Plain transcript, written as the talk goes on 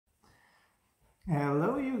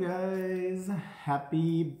Hello, you guys.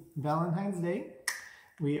 Happy Valentine's Day.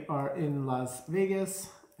 We are in Las Vegas.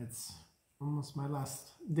 It's almost my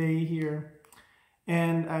last day here.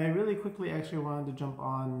 And I really quickly actually wanted to jump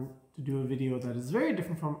on to do a video that is very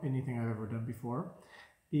different from anything I've ever done before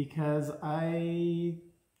because I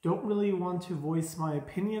don't really want to voice my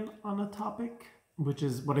opinion on a topic, which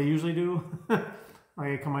is what I usually do.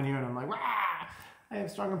 I come on here and I'm like, "Wah! I have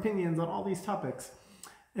strong opinions on all these topics."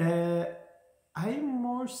 I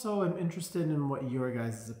more so am interested in what your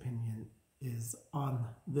guys' opinion is on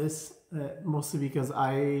this, mostly because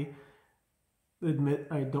I admit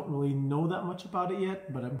I don't really know that much about it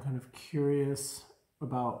yet, but I'm kind of curious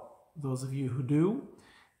about those of you who do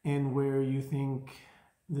and where you think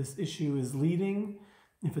this issue is leading,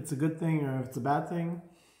 if it's a good thing or if it's a bad thing.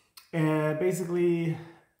 And basically,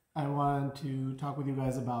 I want to talk with you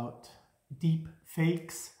guys about deep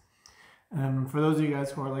fakes. For those of you guys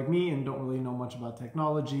who are like me and don't really know much about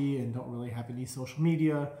technology and don't really have any social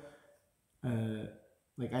media, I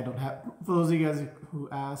don't have, for those of you guys who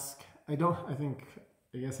ask, I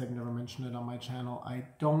guess I've never mentioned it on my channel, I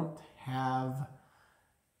don't have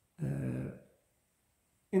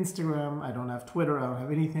Instagram, I don't have Twitter, I don't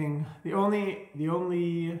have anything. The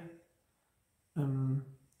only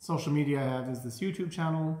social media I have is this YouTube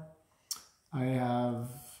channel. I have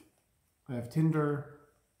Tinder,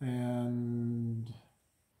 and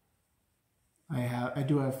I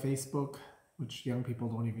do have Facebook, which young people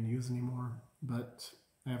don't even use anymore, but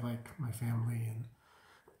I have like my family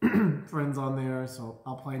and friends on there, so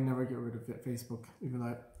I'll probably never get rid of Facebook, even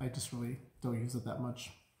though I just really don't use it that much.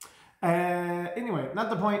 Anyway, not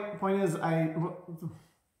the point. Point is,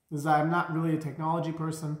 I'm not really a technology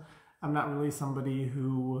person. I'm not really somebody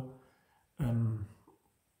who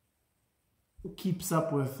keeps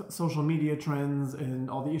up with social media trends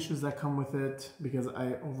and all the issues that come with it, because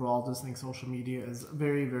I overall just think social media is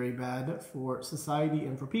very, very bad for society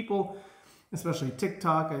and for people, especially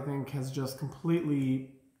TikTok. I think has just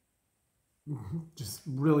completely just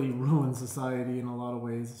really ruined society in a lot of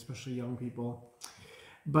ways, especially young people.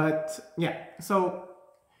 But yeah, so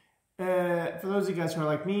for those of you guys who are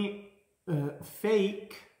like me,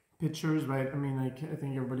 fake pictures, right? I mean, I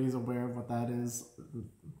think everybody's aware of what that is.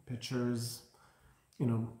 Pictures,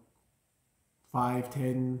 5,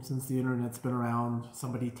 10, since the internet's been around,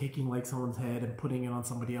 somebody taking like someone's head and putting it on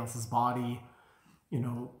somebody else's body, and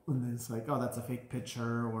then it's like, oh, that's a fake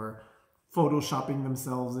picture, or photoshopping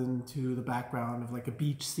themselves into the background of like a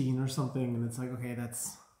beach scene or something, and it's like, okay,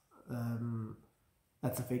 that's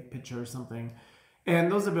a fake picture or something.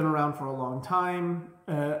 And those have been around for a long time.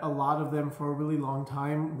 A lot of them for a really long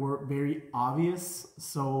time were very obvious,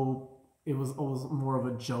 so it was always more of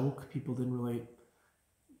a joke. People didn't really,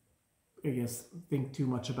 I guess, think too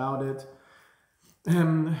much about it.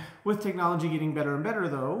 With technology getting better and better,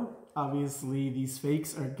 though, obviously these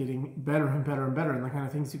fakes are getting better and better and better, and the kind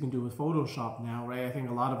of things you can do with Photoshop now, right? I think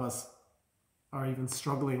a lot of us are even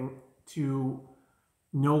struggling to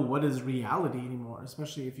know what is reality anymore,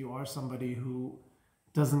 especially if you are somebody who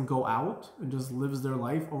doesn't go out and just lives their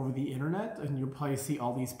life over the internet, and you'll probably see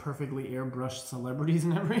all these perfectly airbrushed celebrities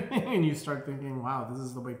and everything, and you start thinking, wow, this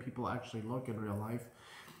is the way people actually look in real life.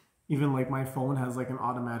 Even like my phone has like an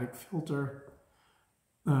automatic filter.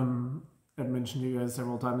 I've mentioned to you guys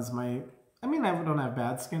several times I don't have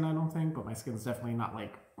bad skin, I don't think, but my skin's definitely not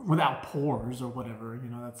like without pores or whatever.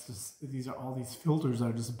 That's just, all these filters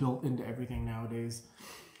are just built into everything nowadays.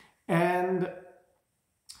 And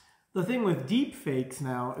the thing with deep fakes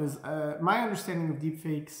now is, my understanding of deep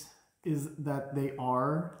fakes is that they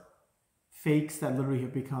are fakes that literally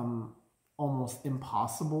have become almost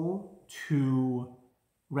impossible to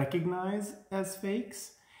recognize as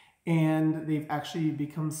fakes. And they've actually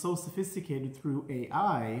become so sophisticated through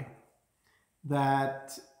AI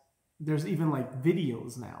that there's even like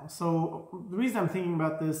videos now. So the reason I'm thinking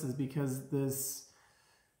about this is because this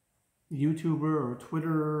YouTuber or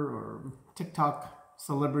Twitter or TikTok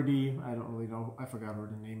celebrity, I don't really know, I forgot what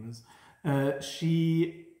her name is,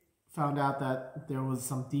 she found out that there was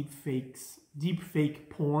some deep fake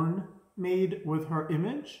porn made with her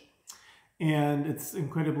image, and it's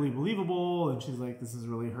incredibly believable, and she's like, this has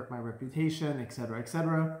really hurt my reputation, etc.,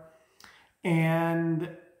 etc. And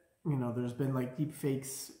there's been like deep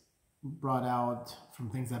fakes brought out from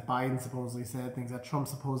things that Biden supposedly said, things that Trump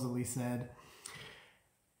supposedly said.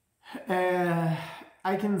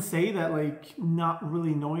 I can say that, like, not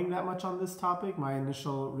really knowing that much on this topic, my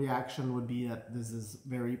initial reaction would be that this is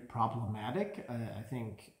very problematic. I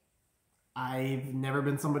think I've never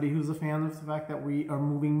been somebody who's a fan of the fact that we are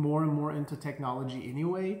moving more and more into technology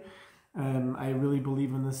anyway. I really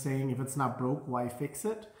believe in this saying, if it's not broke, why fix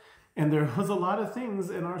it? And there was a lot of things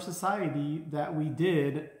in our society that we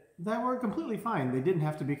did that were completely fine. They didn't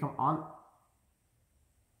have to become automated.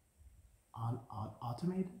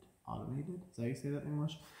 Automated? Is that how you say that in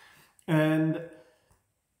English? And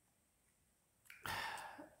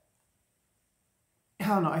I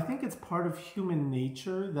don't know. I think it's part of human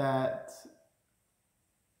nature that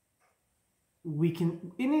we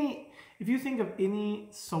can if you think of any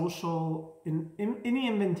social any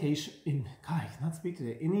invention God, I cannot speak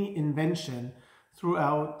today, any invention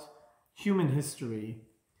throughout human history,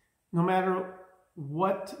 no matter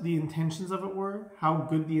what the intentions of it were, how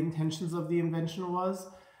good the intentions of the invention was,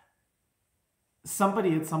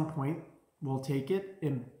 somebody at some point will take it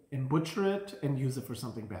and butcher it and use it for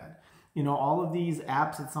something bad. You know, all of these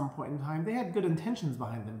apps at some point in time, they had good intentions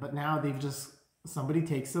behind them, but now they've just, somebody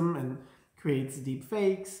takes them and creates deep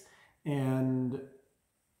fakes, and,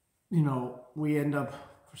 you know, we end up,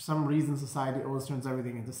 for some reason, society always turns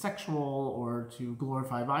everything into sexual, or to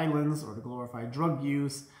glorify violence, or to glorify drug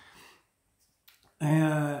use.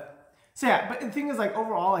 So yeah, but the thing is, like,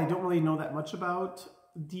 overall, I don't really know that much about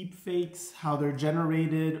deep fakes, how they're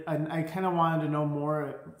generated, and I kind of wanted to know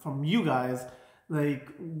more from you guys. Like,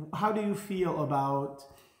 how do you feel about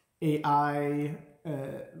AI?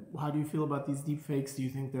 How do you feel about these deep fakes? Do you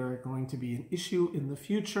think they're going to be an issue in the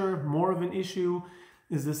future, more of an issue?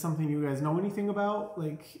 Is this something you guys know anything about?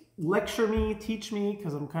 Like, lecture me, teach me,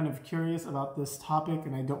 because I'm kind of curious about this topic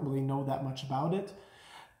and I don't really know that much about it.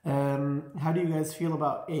 How do you guys feel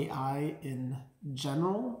about AI in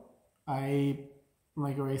general?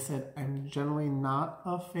 Like I said, I'm generally not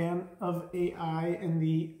a fan of AI and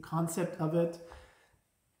the concept of it.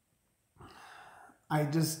 I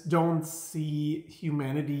just don't see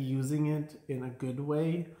humanity using it in a good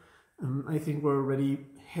way. I think we're already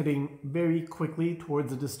heading very quickly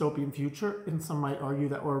towards a dystopian future, and some might argue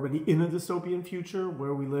that we're already in a dystopian future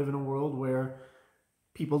where we live in a world where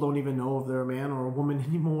people don't even know if they're a man or a woman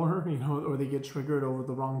anymore, you know, or they get triggered over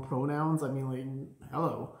the wrong pronouns. I mean, like,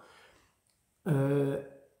 hello. I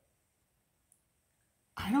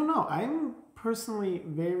don't know. I'm personally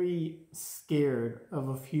very scared of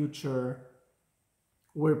a future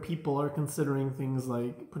where people are considering things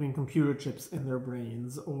like putting computer chips in their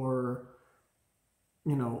brains, or,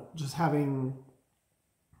 you know, just having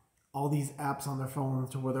all these apps on their phones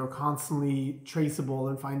to where they're constantly traceable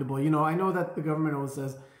and findable. You know, I know that the government always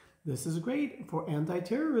says, this is great for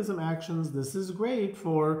anti-terrorism actions, this is great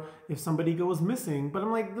for if somebody goes missing. But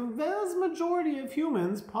I'm like, the vast majority of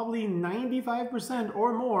humans, probably 95%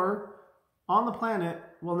 or more on the planet,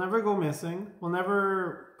 will never go missing, will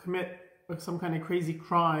never commit some kind of crazy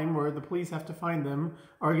crime where the police have to find them,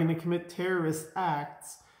 are going to commit terrorist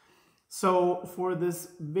acts. So for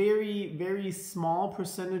this very, very small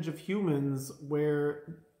percentage of humans,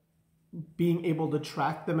 where being able to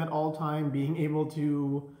track them at all time, being able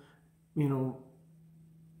to, you know,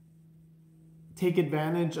 take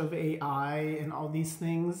advantage of AI and all these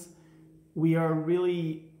things, we are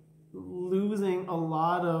really losing a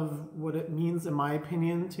lot of what it means, in my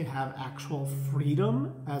opinion, to have actual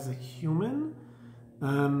freedom as a human.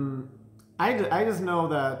 I just know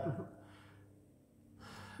that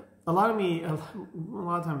a lot of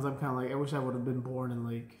times I'm kind of like, I wish I would have been born in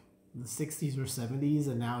like the 60s or 70s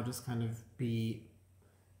and now just kind of be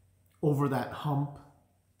over that hump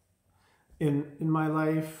in my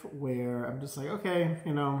life where I'm just like, okay,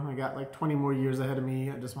 you know, I got like 20 more years ahead of me.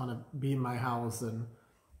 I just want to be in my house and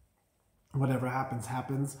whatever happens,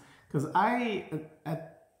 happens. Because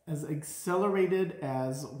as accelerated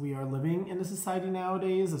as we are living in a society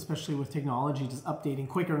nowadays, especially with technology just updating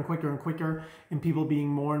quicker and quicker and quicker, and people being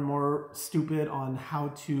more and more stupid on how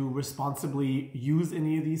to responsibly use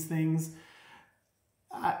any of these things,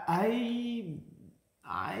 I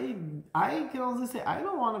can honestly say I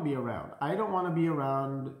don't want to be around. I don't want to be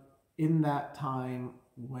around in that time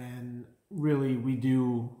when really we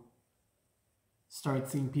do start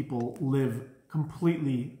seeing people live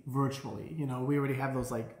completely virtually. You know, we already have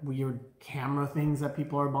those like weird camera things that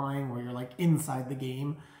people are buying where you're like inside the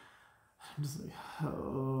game. I'm just like,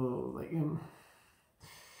 oh, like,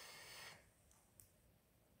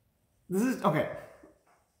 this is, okay.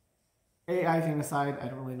 AI thing aside, I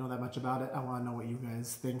don't really know that much about it. I want to know what you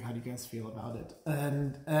guys think. How do you guys feel about it?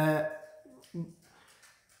 And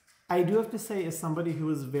I do have to say, as somebody who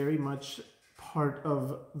is very much part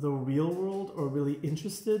of the real world, or really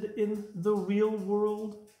interested in the real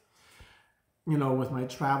world, you know, with my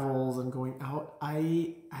travels and going out,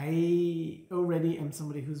 I already am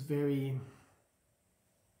somebody who's very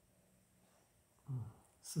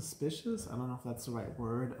suspicious. I don't know if that's the right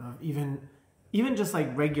word, of even just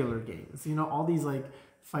like regular games, you know, all these like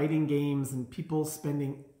fighting games and people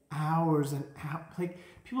spending hours and like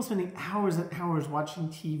people spending hours and hours watching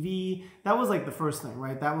TV. That was like the first thing,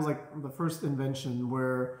 right? That was like the first invention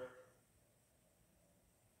where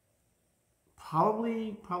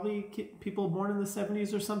probably people born in the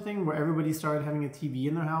 70s or something, where everybody started having a TV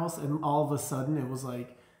in their house, and all of a sudden it was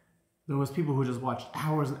like there was people who just watched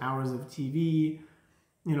hours and hours of TV.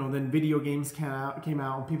 You know, then video games came out,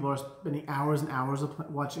 and people are spending hours and hours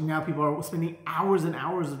of watching. Now people are spending hours and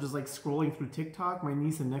hours of just like scrolling through TikTok. My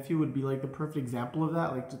niece and nephew would be like the perfect example of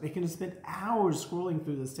that. Like they can just spend hours scrolling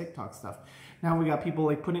through this TikTok stuff. Now we got people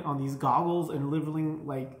like putting on these goggles and living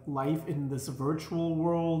like life in this virtual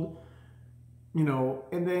world. You know,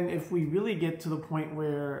 and then if we really get to the point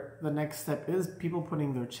where the next step is people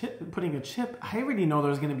putting a chip, I already know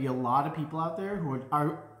there's going to be a lot of people out there who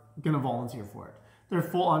are going to volunteer for it. They're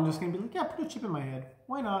full on just going to be like, yeah, put a chip in my head.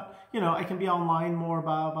 Why not? You know, I can be online more,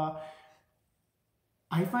 blah, blah.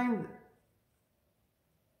 I find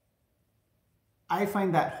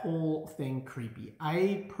that whole thing creepy.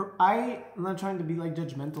 I'm not trying to be like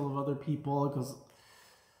judgmental of other people, because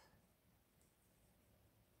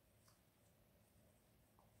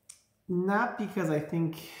not because I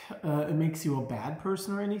think it makes you a bad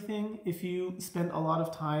person or anything if you spend a lot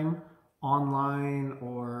of time online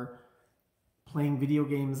or playing video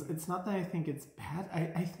games. It's not that I think it's bad.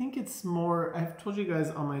 I think it's more, I've told you guys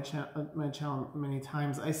on my channel many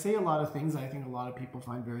times, I say a lot of things I think a lot of people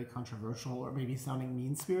find very controversial or maybe sounding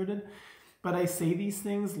mean-spirited, but I say these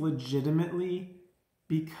things legitimately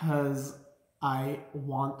because I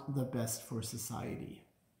want the best for society.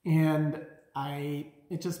 And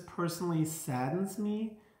it just personally saddens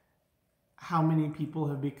me how many people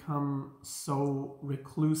have become so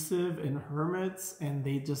reclusive and hermits, and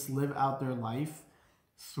they just live out their life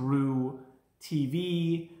through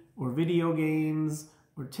TV or video games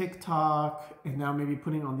or TikTok, and now maybe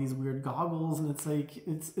putting on these weird goggles, and it's like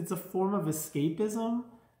it's a form of escapism,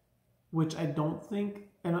 which I don't think,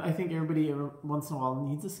 and I think everybody every once in a while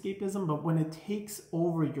needs escapism, but when it takes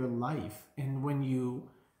over your life, and when your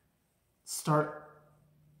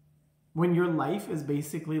life is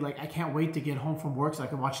basically like, I can't wait to get home from work so I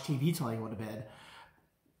can watch TV till I go to bed,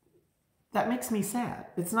 that makes me sad.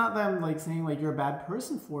 It's not that I'm like saying like you're a bad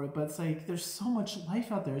person for it, but it's like there's so much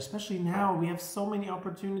life out there, especially now. We have so many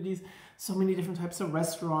opportunities, so many different types of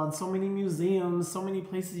restaurants, so many museums, so many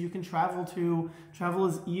places you can travel to. Travel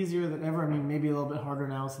is easier than ever. I mean, maybe a little bit harder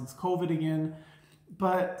now since COVID again,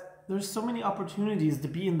 but there's so many opportunities to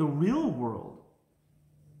be in the real world.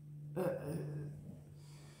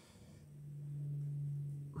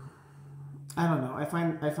 I don't know. I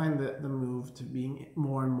find the move to being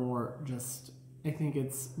more and more just, I think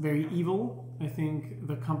it's very evil. I think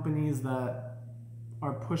the companies that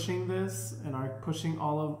are pushing this and are pushing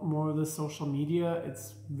more of the social media,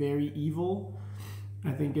 it's very evil.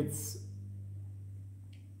 I think it's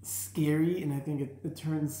scary, and I think it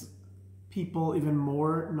turns people even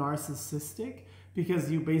more narcissistic,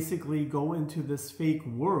 because you basically go into this fake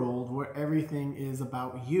world where everything is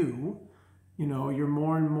about you. You know, you're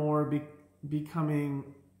more and more becoming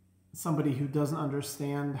somebody who doesn't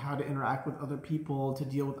understand how to interact with other people, to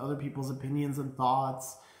deal with other people's opinions and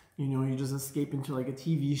thoughts. You know, you just escape into like a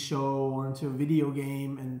TV show or into a video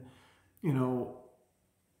game, and you know,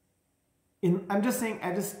 I'm just saying,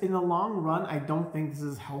 in the long run, I don't think this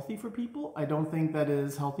is healthy for people. I don't think that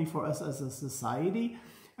is healthy for us as a society.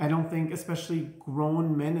 I don't think, especially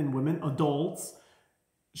grown men and women, adults,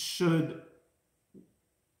 should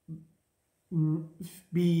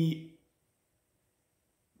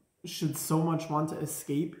so much want to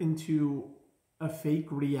escape into a fake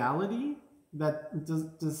reality that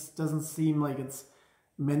just doesn't seem like it's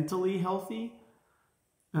mentally healthy.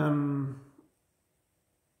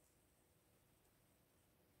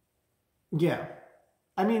 Yeah.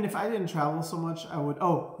 I mean, if I didn't travel so much, I would...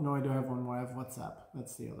 Oh, no, I do have one more. I have WhatsApp.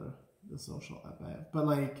 That's the social app I have. But,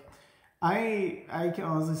 like, I can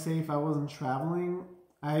honestly say if I wasn't traveling,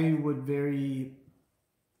 I would very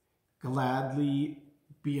gladly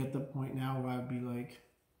be at the point now where I'd be like,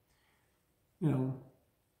 you know,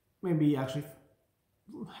 maybe actually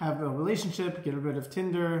have a relationship, get rid of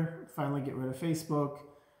Tinder, finally get rid of Facebook.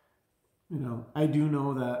 You know, I do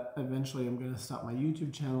know that eventually I'm going to stop my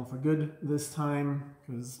YouTube channel for good this time,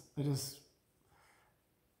 because I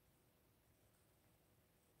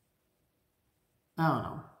don't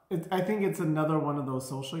know. I think it's another one of those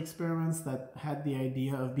social experiments that had the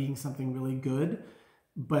idea of being something really good,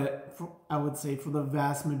 but I would say for the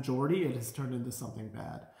vast majority, it has turned into something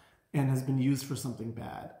bad and has been used for something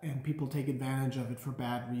bad. And people take advantage of it for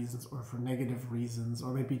bad reasons or for negative reasons,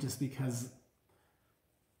 or maybe just because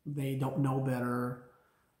they don't know better.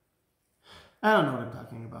 I don't know what I'm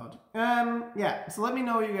talking about. Yeah, so let me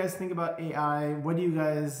know what you guys think about AI. What do you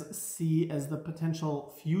guys see as the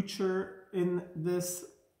potential future in this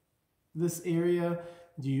area?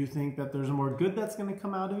 Do you think that there's more good that's going to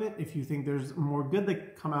come out of it? If you think there's more good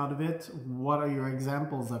that come out of it, what are your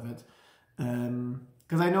examples of it?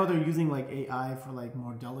 Because I know they're using like AI for like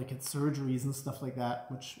more delicate surgeries and stuff like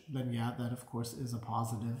that, which then yeah, that of course is a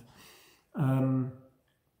positive.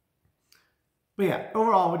 But yeah,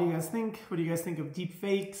 overall, what do you guys think? What do you guys think of deep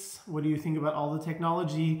fakes? What do you think about all the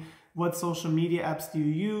technology? What social media apps do you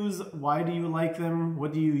use? Why do you like them?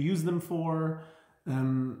 What do you use them for?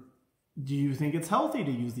 Do you think it's healthy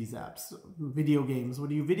to use these apps? Video games,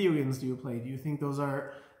 video games do you play? Do you think those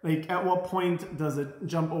are, like, at what point does it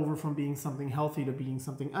jump over from being something healthy to being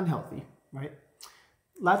something unhealthy, right?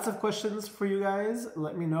 Lots of questions for you guys.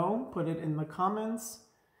 Let me know, put it in the comments,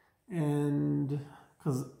 and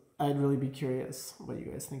because I'd really be curious what you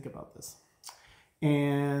guys think about this.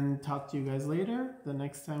 And talk to you guys later. The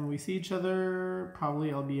next time we see each other,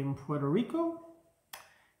 probably I'll be in Puerto Rico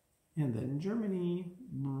and then Germany.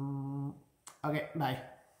 Okay, bye.